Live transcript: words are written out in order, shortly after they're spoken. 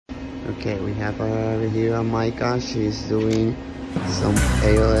Okay, we have her over here, Micah. She's doing some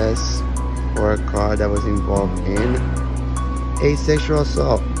ALS for a car that was involved in a sexual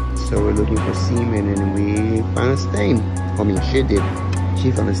assault. So we're looking for semen and we found a stain. I mean, she did.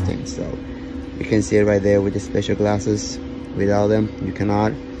 She found a stain. So you can see it right there with the special glasses. Without them, you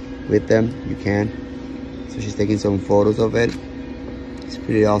cannot. With them, you can. So she's taking some photos of it. It's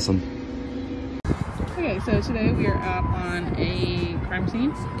pretty awesome. Okay, so today we are out on a crime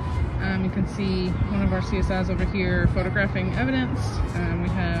scene. You can see one of our CSIs over here photographing evidence. We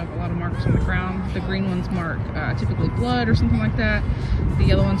have a lot of marks on the ground. The green ones mark typically blood or something like that. The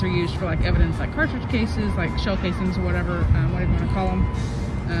yellow ones are used for like evidence like cartridge cases, like shell casings or whatever, whatever you want to call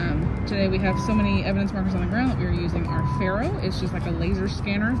them. Today we have so many evidence markers on the ground that we are using our Faro. It's just like a laser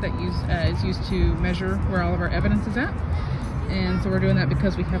scanner that is used to measure where all of our evidence is at. And so we're doing that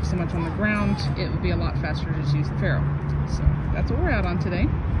because we have so much on the ground. It would be a lot faster to just use the Faro. So that's what we're out on today.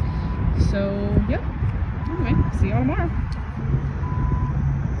 So, yep. Anyway, see y'all tomorrow.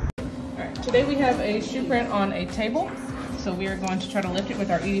 Alright, today we have a shoe print on a table. So we are going to try to lift it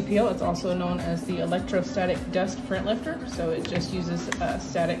with our EDPL. It's also known as the electrostatic dust print lifter. So it just uses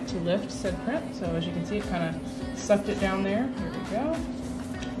static to lift said print. So as you can see, it kind of sucked it down there. Here we go.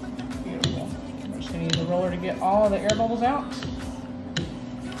 Beautiful. We're just going to use a roller to get all the air bubbles out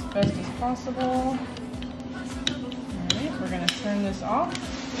as best as possible. Alright, we're going to turn this off.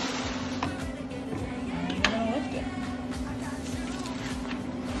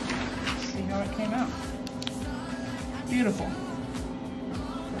 See how it came out. Beautiful.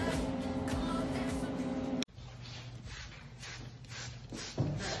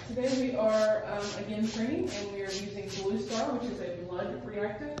 Today we are again training, and we are using Blue Star, which is a blood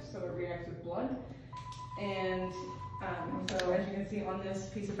reactive, so it reacts with blood. And so as you can see on this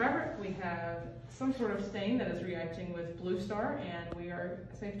piece of fabric, we have some sort of stain that is reacting with Blue Star, and we are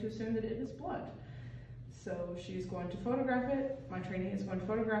safe to assume that it is blood. So she's going to photograph it. My trainee is going to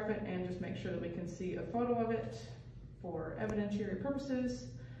photograph it and just make sure that we can see a photo of it for evidentiary purposes.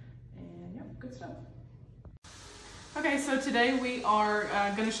 And yeah, good stuff. Okay, so today we are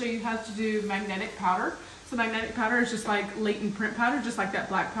going to show you how to do magnetic powder. So magnetic powder is just like latent print powder, just like that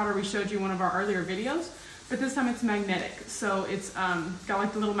black powder we showed you in one of our earlier videos. But this time it's magnetic. So it's got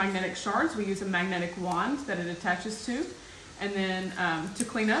like the little magnetic shards. We use a magnetic wand that it attaches to. And then to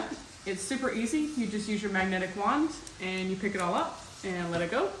clean up, it's super easy. You just use your magnetic wand and you pick it all up and let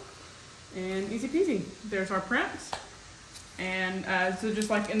it go. And easy peasy. There's our print. And so just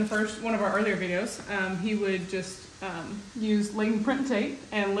like in the first one of our earlier videos, he would just use latent print tape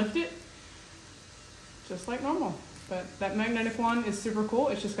and lift it just like normal. But that magnetic wand is super cool.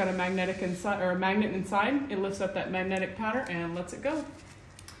 It's just got a magnetic inside, or a magnet inside. It lifts up that magnetic powder and lets it go.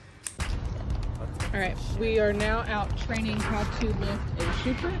 All right, we are now out training how to lift a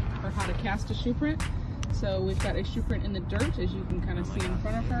shoe print, or how to cast a shoe print. So we've got a shoe print in the dirt, as you can kind of see in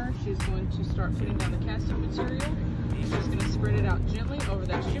front of her. She's going to start putting down the casting material. She's going to spread it out gently over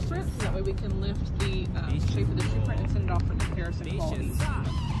that shoe print, so that way we can lift the shape of the shoe print and send it off for comparison qualities.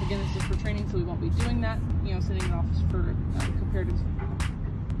 Again, this is for training, so we won't be doing that, you know, sending it off for comparative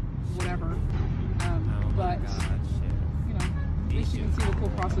whatever. But you know, at least you can see the cool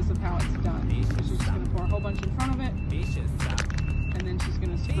process of how it's done. So she's just going to pour a whole bunch in front of it, and then she's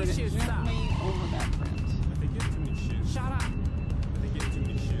going to spread it gently over that print. Shut up!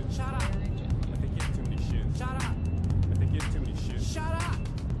 Shut up! Shut up! Shut up!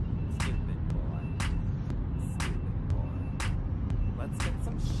 Stupid boy. Stupid boy. Let's get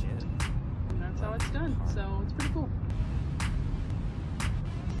some shit. And that's how it's done. So it's pretty cool.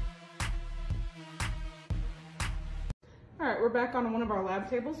 Alright, we're back on one of our lab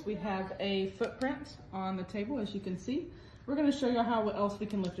tables. We have a footprint on the table, as you can see. We're going to show you how else we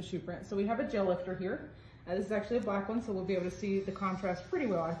can lift a shoe print. So we have a gel lifter here. This is actually a black one, so we'll be able to see the contrast pretty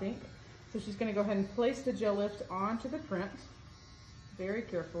well, I think. So she's going to go ahead and place the gel lift onto the print very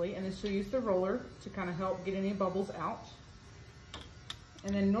carefully, and then she'll use the roller to kind of help get any bubbles out.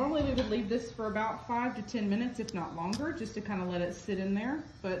 And then normally we would leave this for about 5 to 10 minutes, if not longer, just to kind of let it sit in there.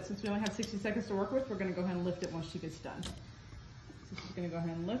 But since we only have 60 seconds to work with, we're going to go ahead and lift it once she gets done. So she's going to go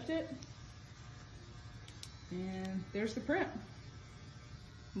ahead and lift it. And there's the print.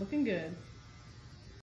 Looking good.